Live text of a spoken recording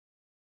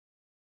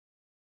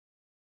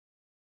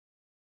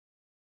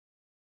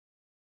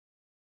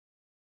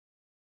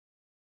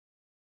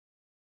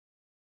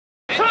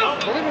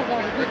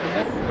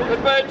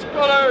Advance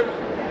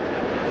colors!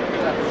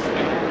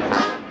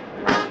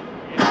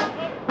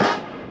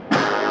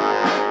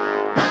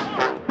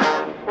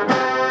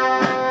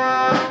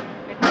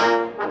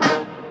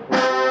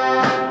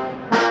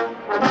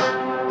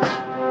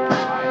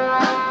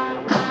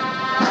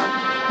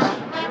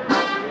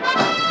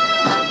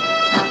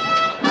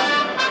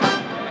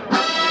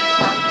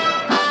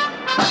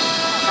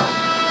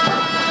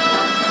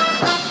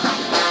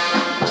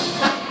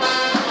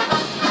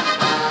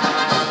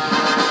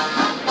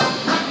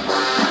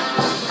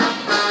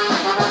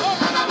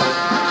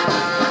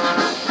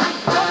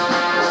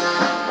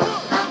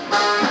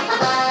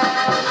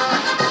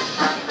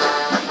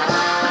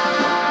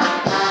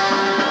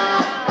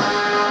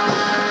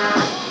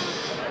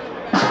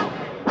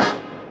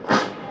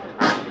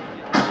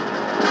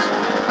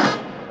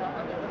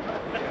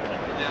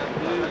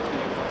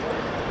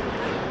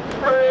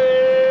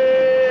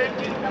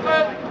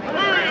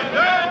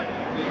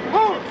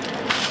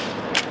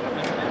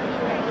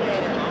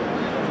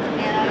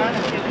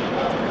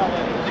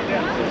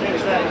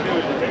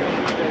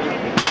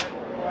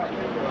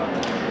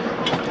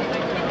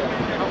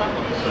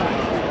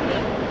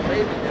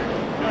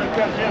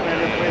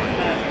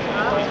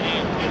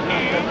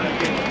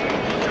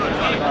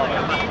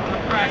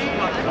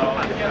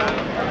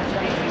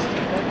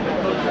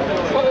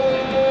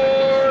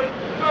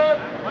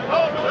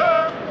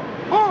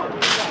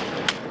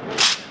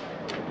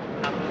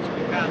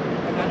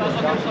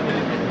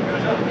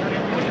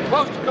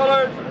 Post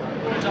colors!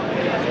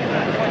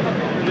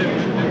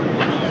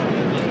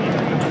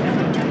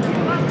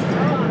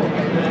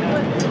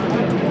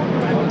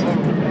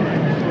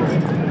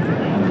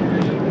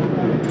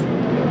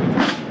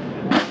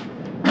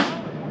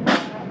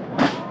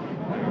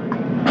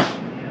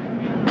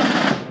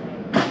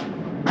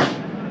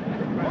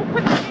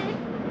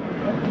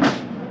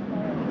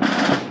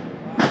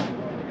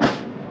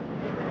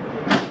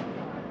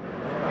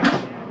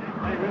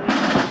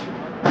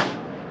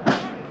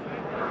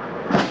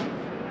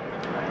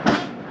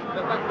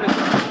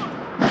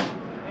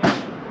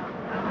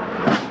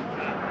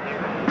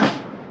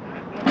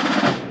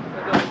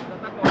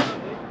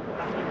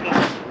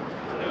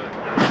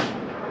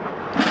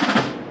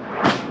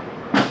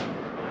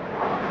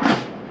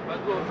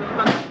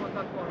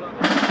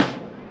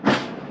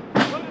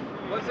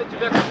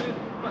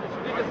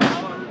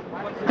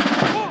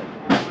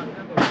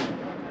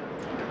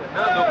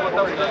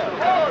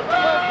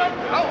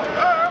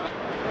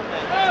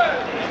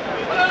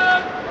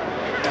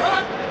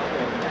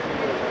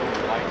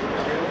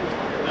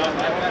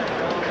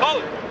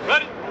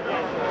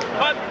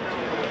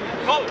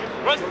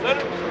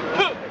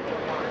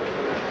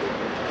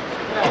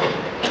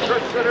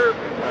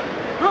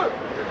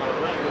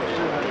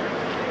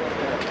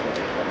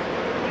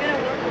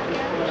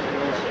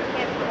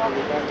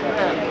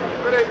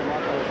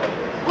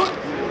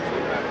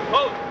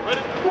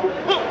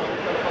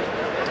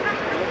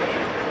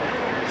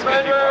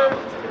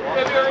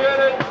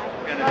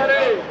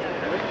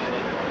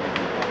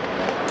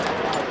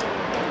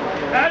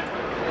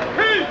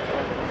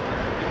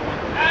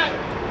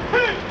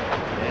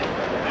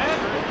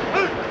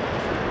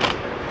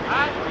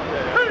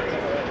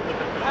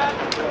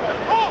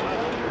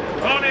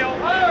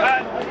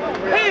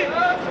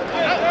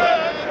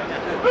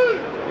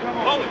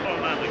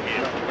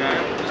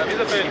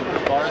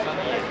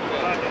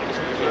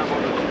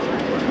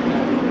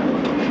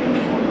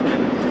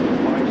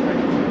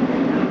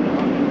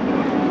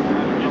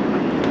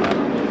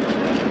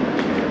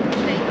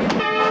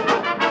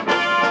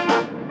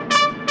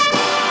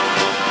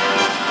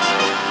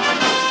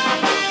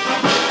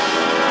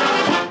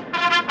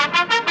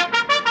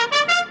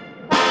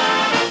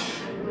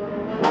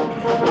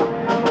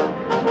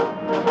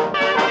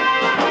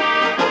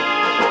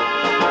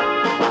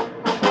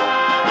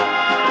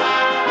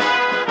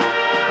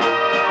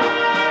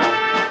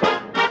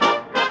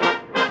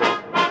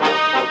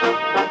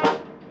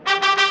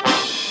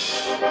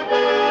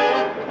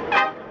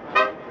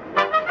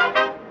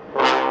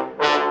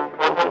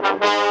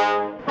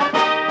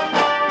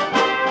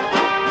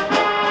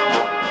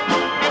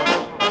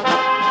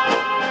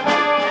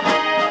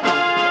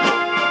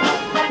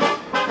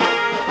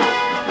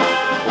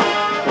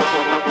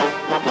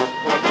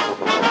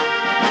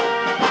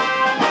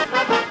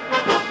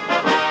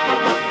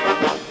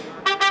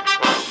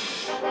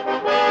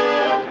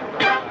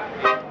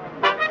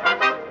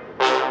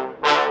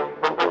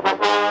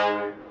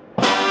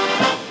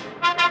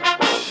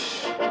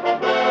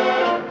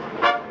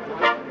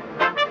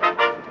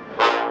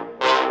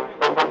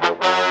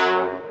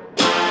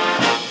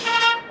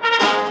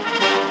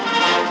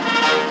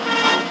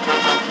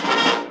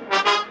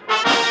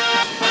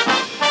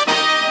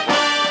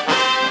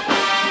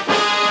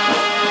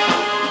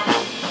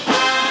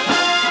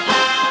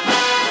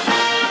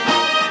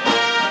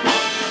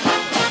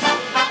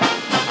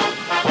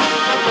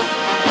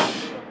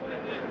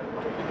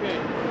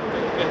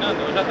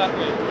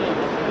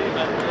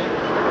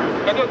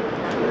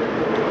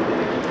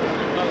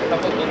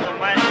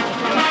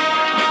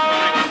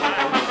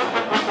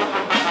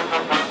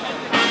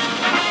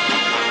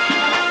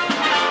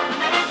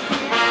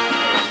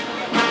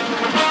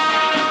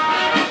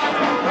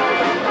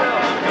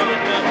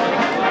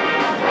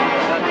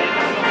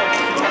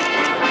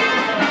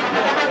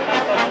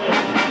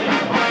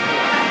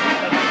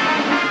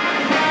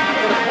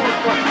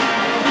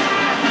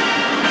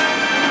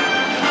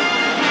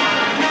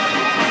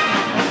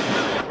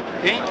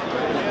 Quem?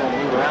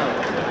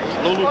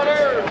 Alô, Lucas.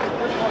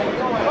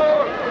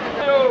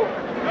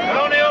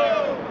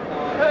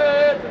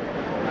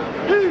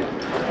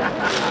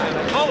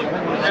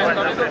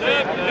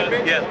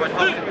 Yes, but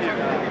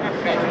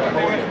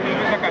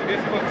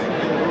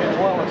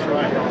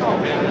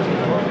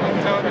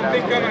não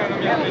tem câmera na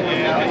minha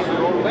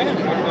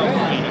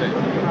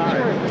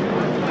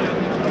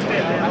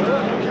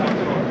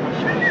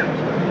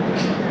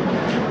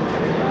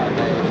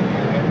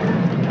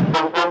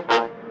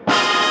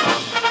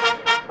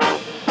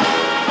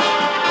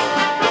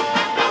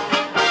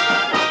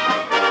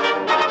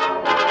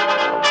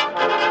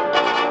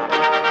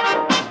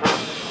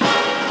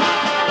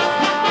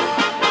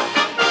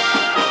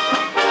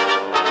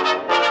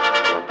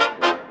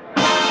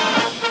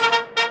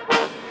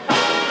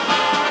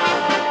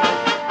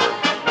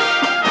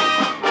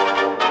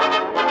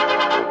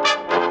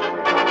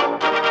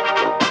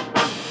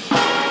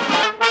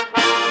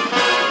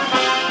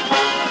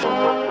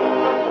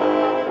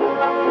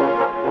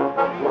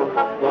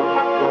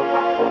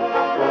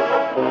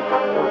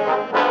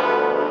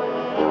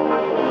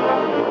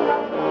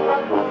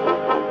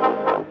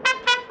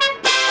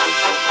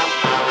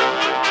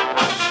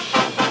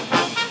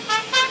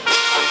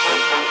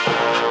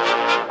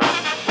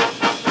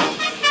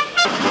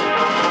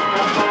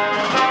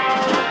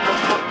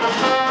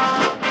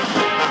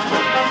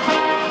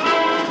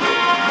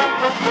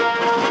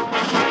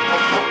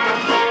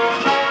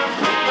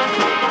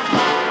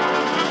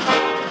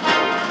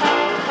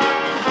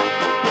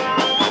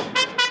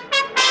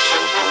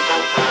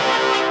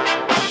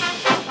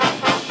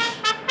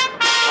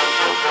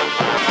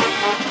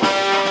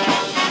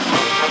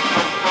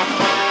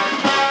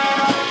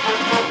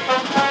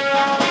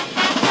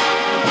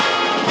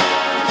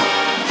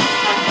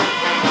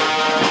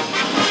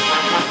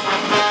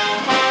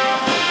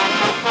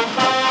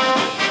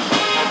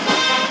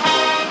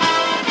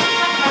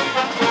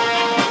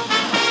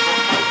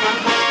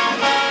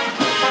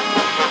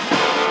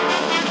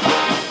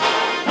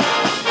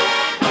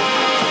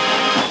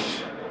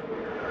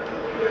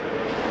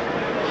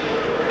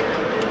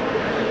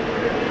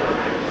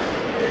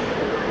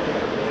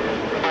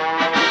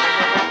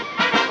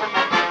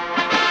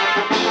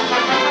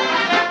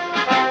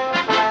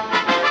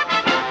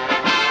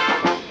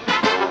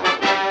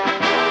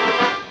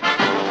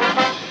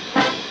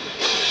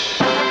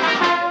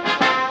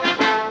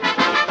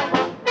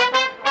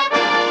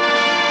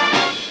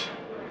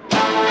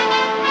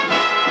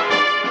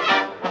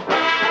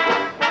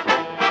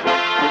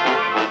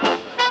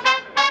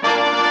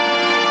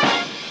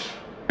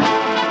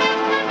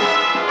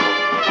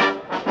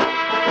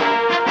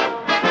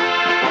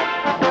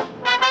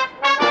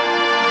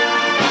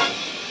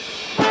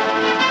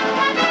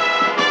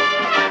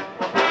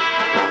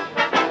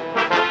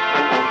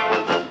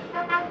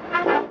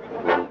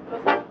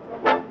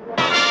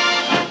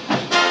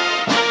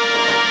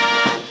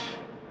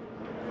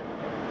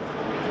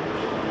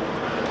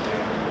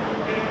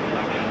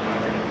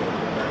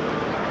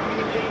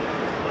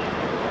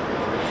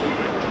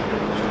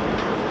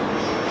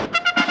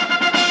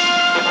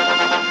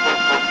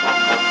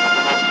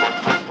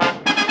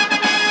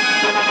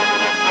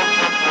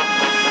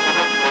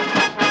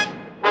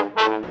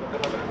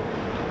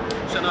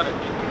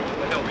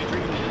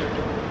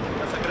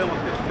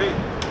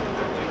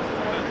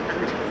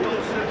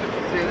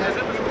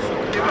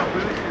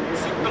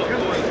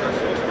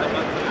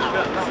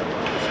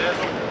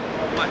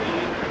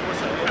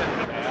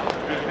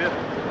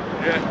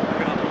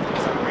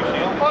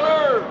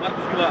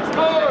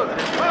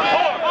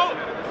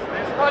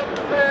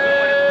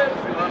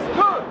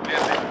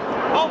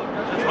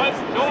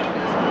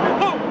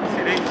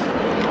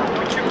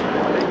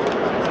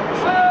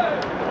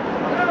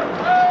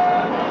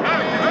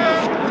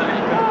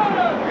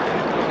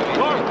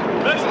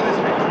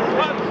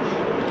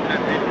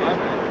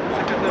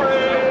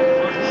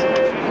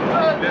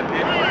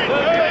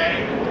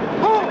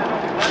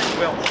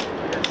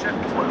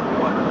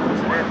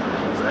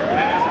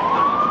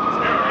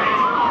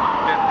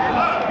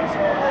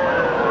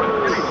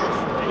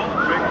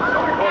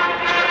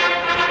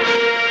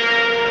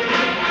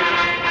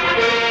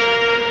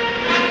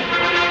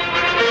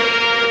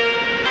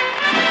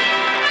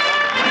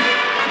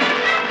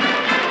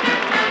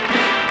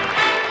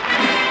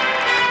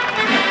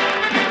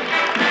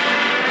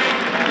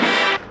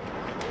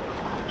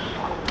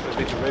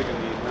Reagan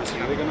e Nancy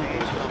Reagan,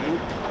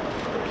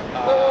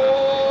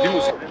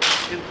 limusine.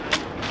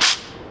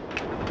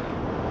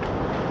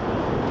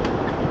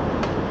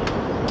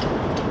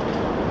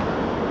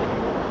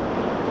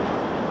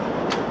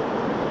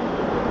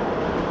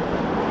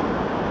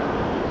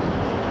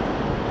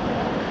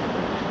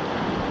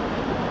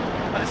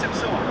 A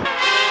recepção.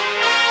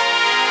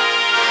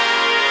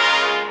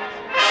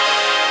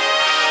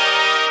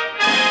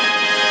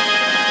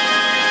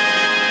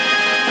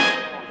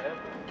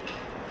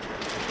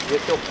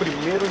 Esse é o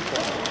primeiro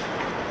encontro.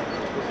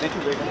 O presidente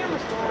Reagan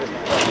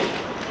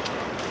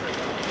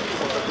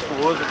contato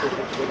o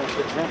presidente Reagan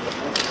apresenta,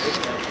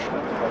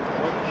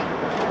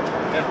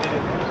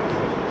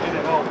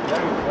 general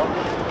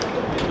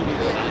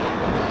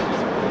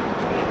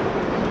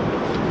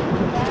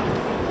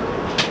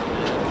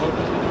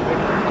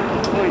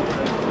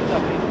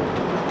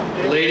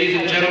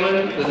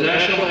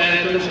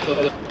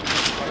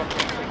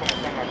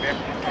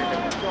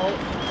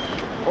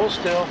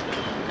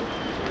still.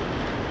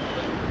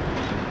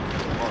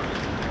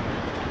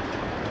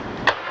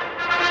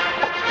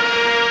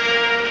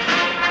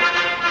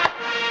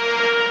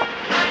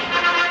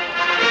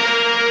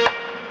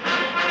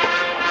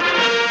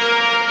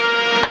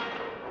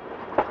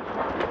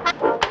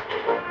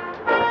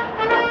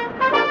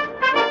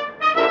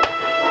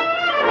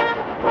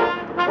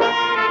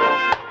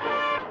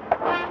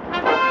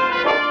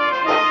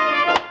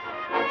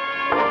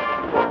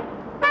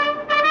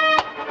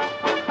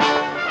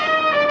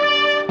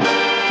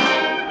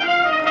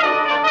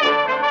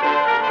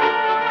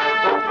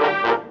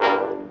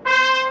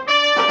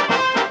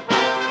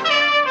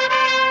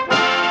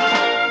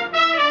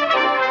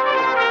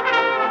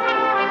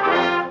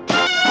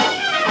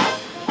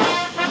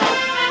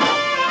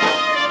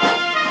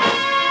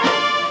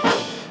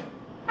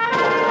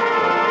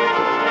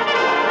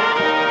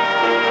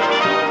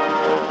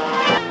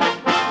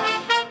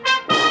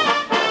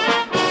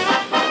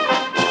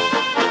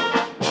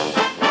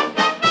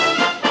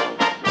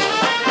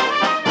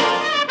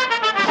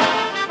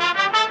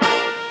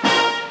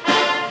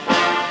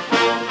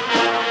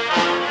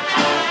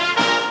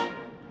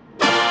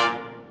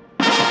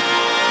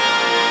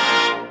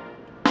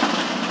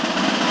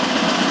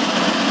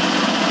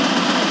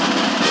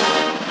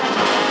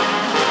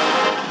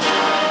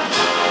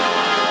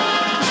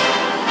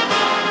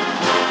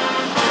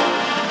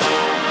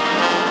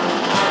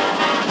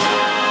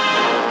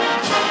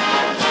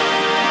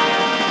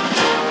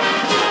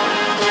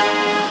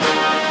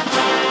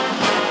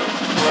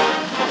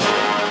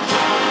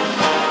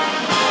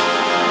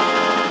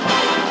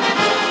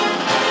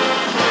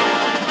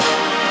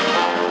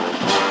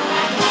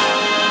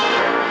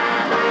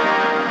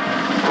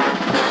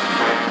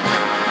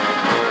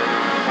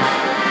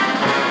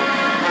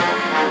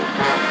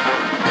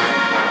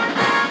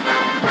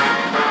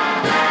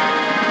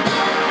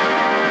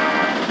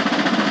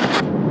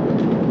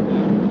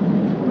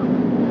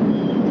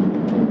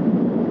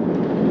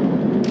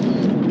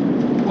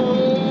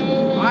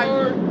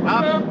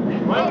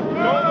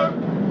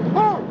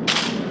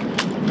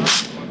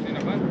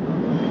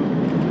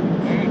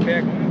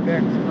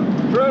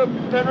 Group,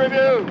 10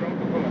 review.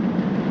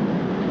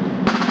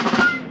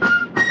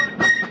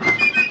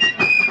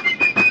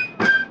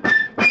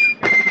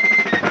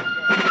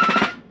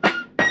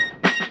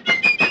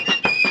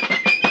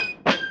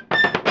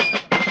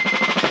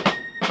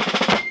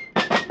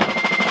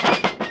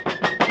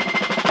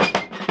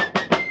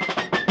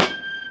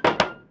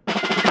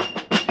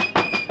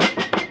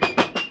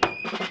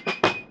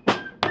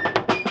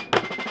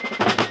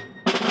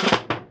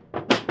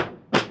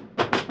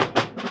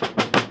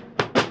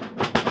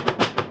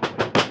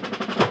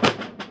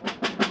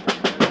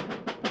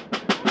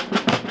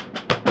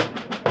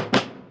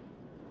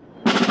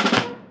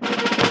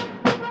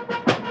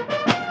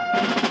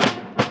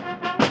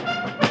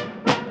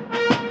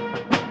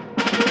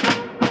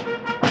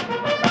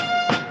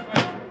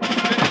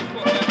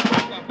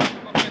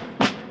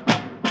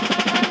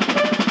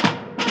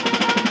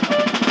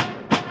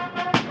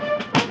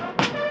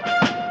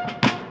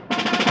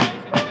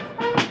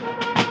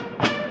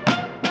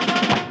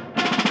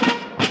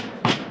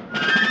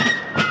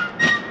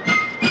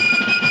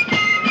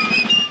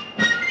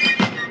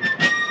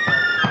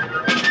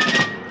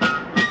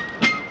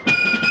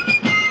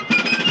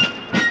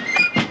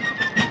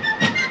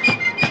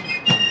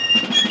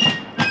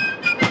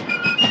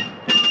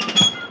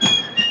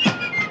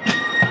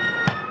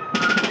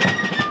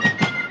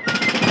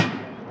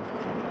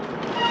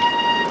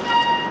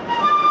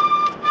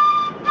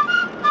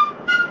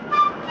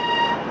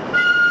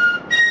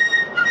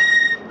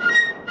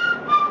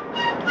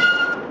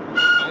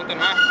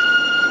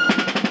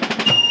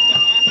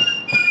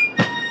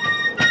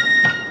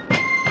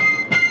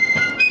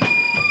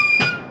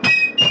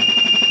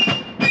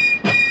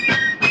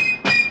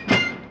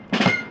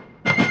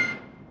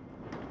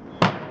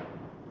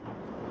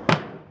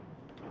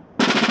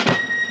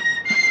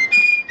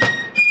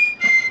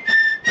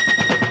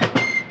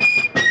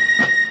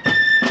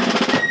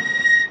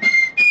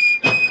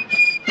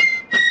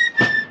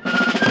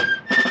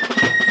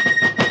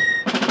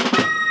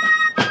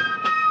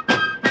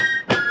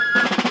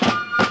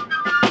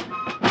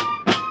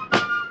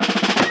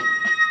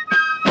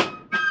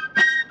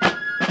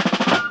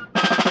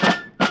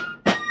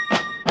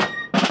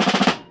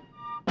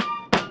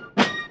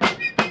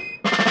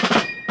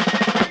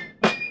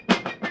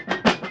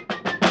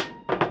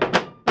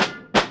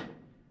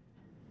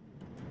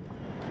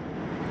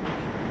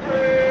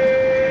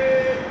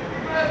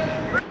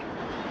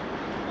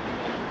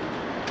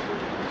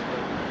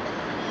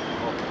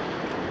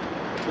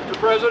 Mr.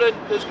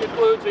 President, this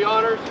concludes the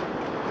honors.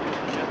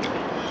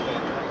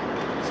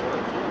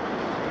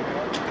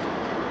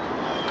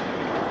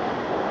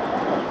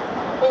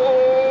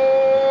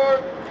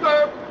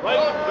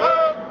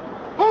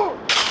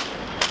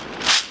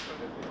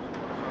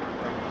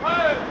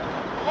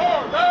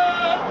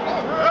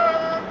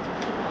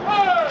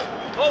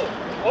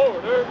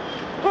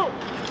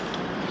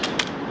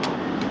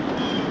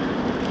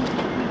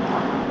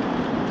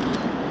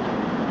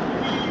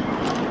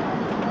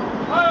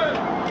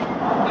 Hey!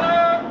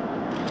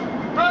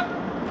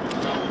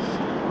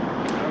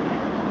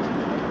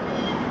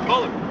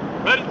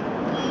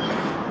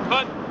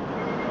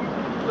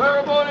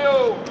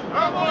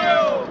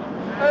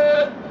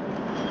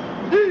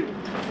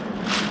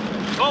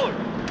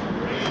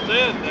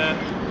 said that.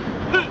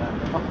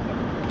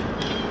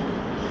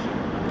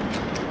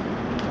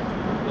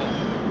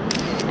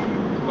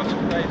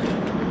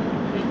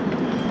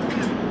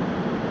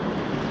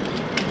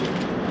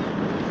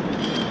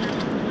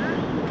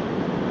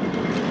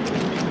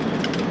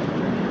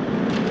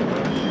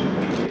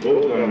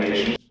 Both our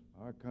nations,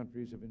 our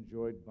countries have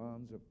enjoyed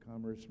bonds of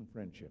commerce and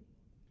friendship.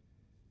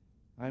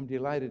 I'm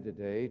delighted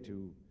today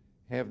to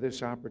have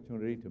this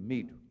opportunity to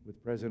meet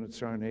with President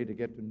Sarney, to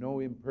get to know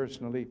him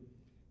personally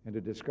and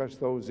to discuss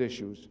those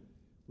issues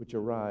which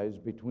arise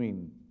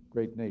between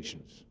great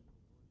nations.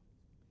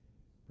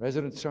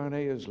 President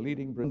Sarney is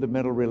leading the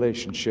fundamental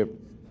relationship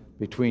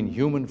between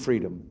human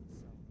freedom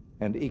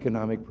and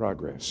economic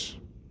progress.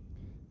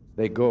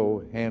 They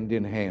go hand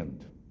in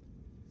hand.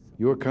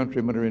 Your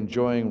countrymen are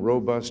enjoying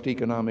robust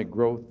economic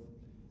growth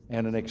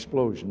and an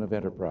explosion of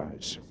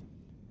enterprise.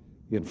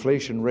 The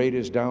inflation rate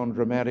is down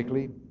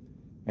dramatically,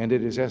 and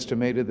it is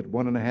estimated that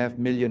 1.5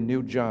 million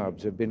new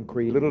jobs have been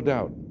created. Little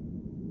doubt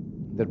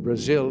that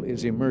Brazil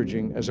is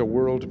emerging as a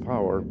world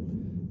power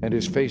and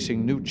is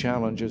facing new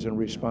challenges and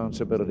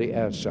responsibility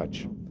as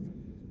such.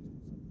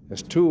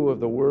 As two of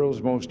the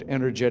world's most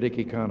energetic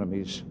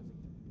economies,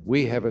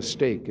 we have a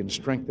stake in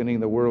strengthening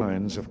the world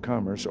lines of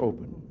commerce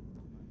open.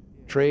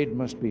 Trade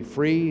must be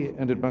free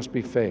and it must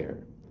be fair,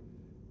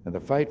 and the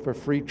fight for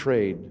free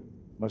trade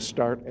must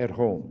start at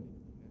home.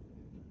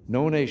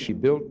 No nation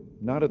built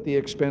not at the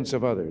expense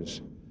of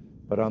others,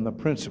 but on the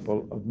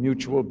principle of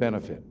mutual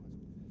benefit.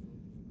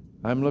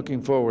 I'm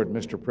looking forward,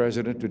 Mr.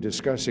 President, to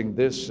discussing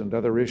this and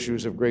other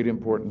issues of great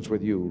importance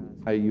with you.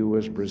 You,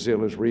 as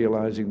Brazil, is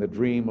realizing the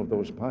dream of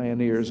those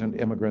pioneers and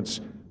immigrants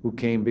who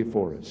came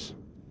before us.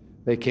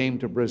 They came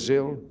to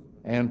Brazil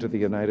and to the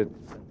United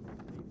States.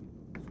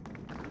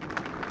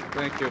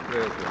 Thank you,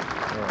 President,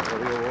 for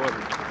your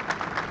words.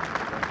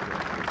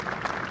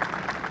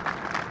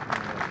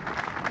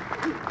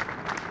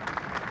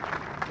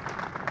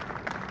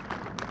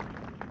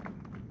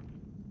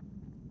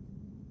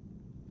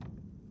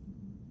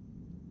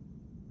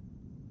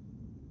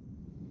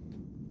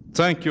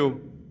 Thank you.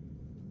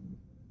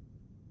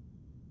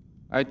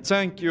 I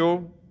thank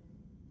you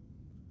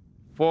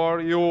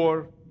for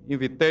your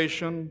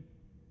invitation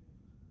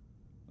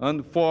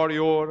and for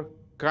your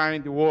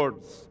kind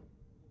words,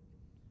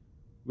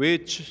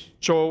 which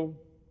show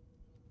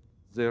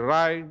the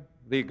right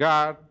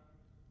regard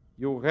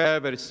you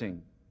have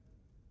everything.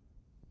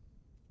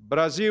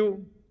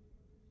 Brazil,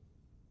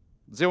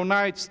 the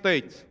United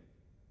States,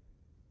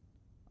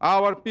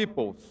 our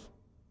peoples,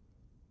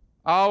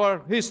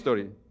 our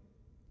history,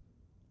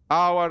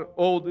 our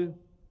old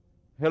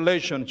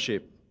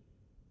relationship.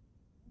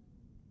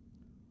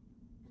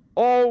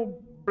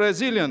 All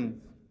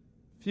Brazilians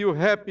feel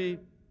happy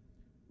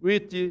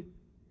with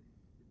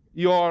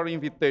your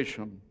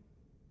invitation.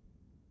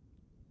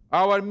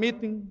 Our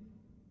meeting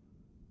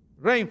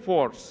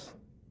reinforces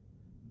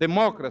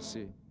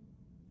democracy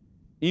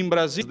in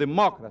Brazil.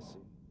 Democracy.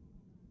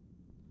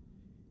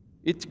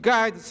 It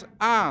guides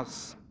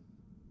us,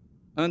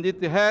 and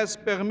it has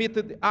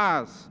permitted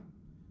us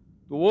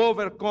to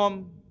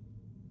overcome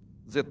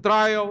the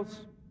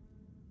trials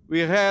we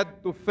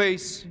had to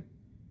face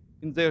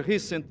in the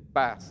recent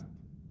past.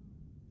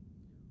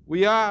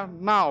 We are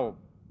now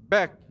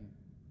back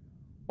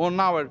on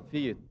our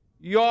feet.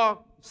 Your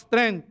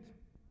strength,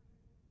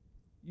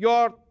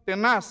 your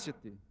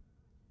tenacity,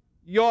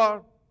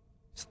 your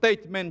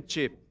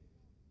statesmanship,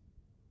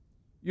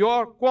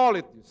 your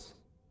qualities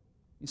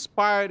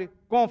inspire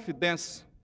confidence